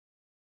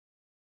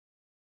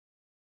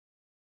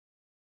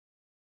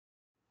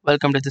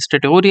Welcome to this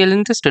tutorial.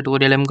 In this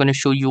tutorial, I'm going to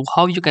show you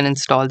how you can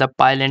install the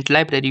Pylint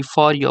library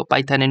for your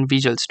Python and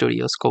Visual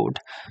Studio's code.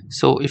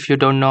 So if you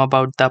don't know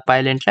about the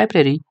Pylint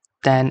library,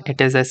 then it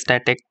is a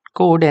static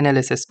code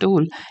analysis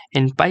tool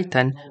in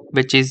Python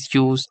which is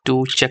used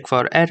to check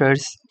for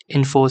errors,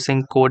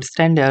 enforcing code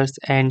standards,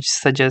 and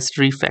suggest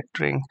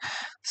refactoring.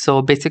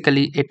 So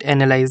basically, it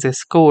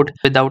analyzes code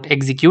without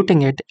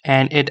executing it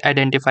and it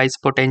identifies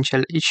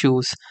potential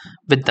issues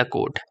with the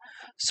code.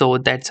 So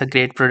that's a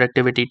great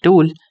productivity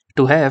tool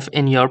to have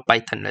in your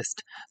Python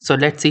list. So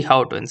let's see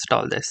how to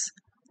install this.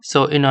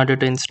 So in order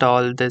to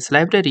install this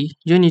library,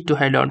 you need to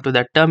head on to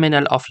the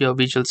terminal of your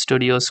Visual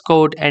Studio's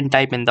code and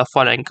type in the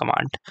following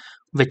command,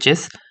 which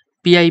is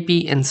pip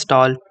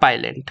install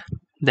pylint.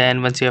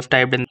 Then once you have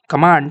typed in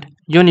command,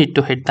 you need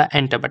to hit the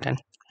enter button.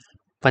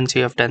 Once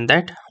you have done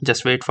that,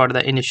 just wait for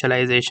the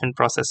initialization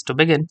process to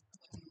begin.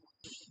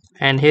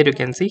 And here you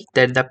can see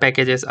that the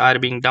packages are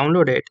being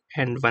downloaded,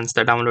 and once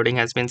the downloading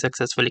has been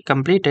successfully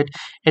completed,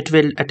 it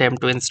will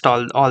attempt to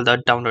install all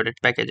the downloaded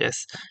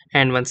packages.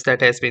 And once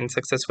that has been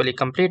successfully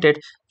completed,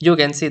 you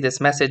can see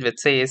this message which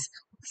says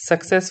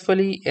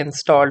successfully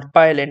installed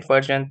Pylint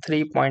version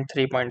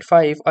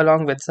 3.3.5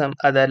 along with some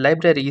other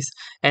libraries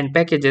and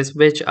packages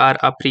which are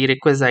a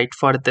prerequisite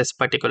for this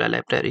particular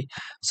library.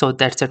 So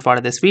that's it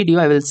for this video.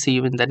 I will see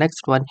you in the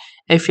next one.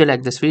 If you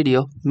like this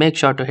video, make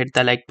sure to hit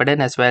the like button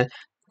as well.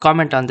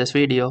 Comment on this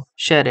video,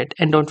 share it,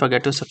 and don't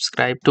forget to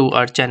subscribe to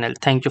our channel.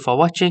 Thank you for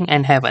watching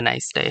and have a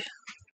nice day.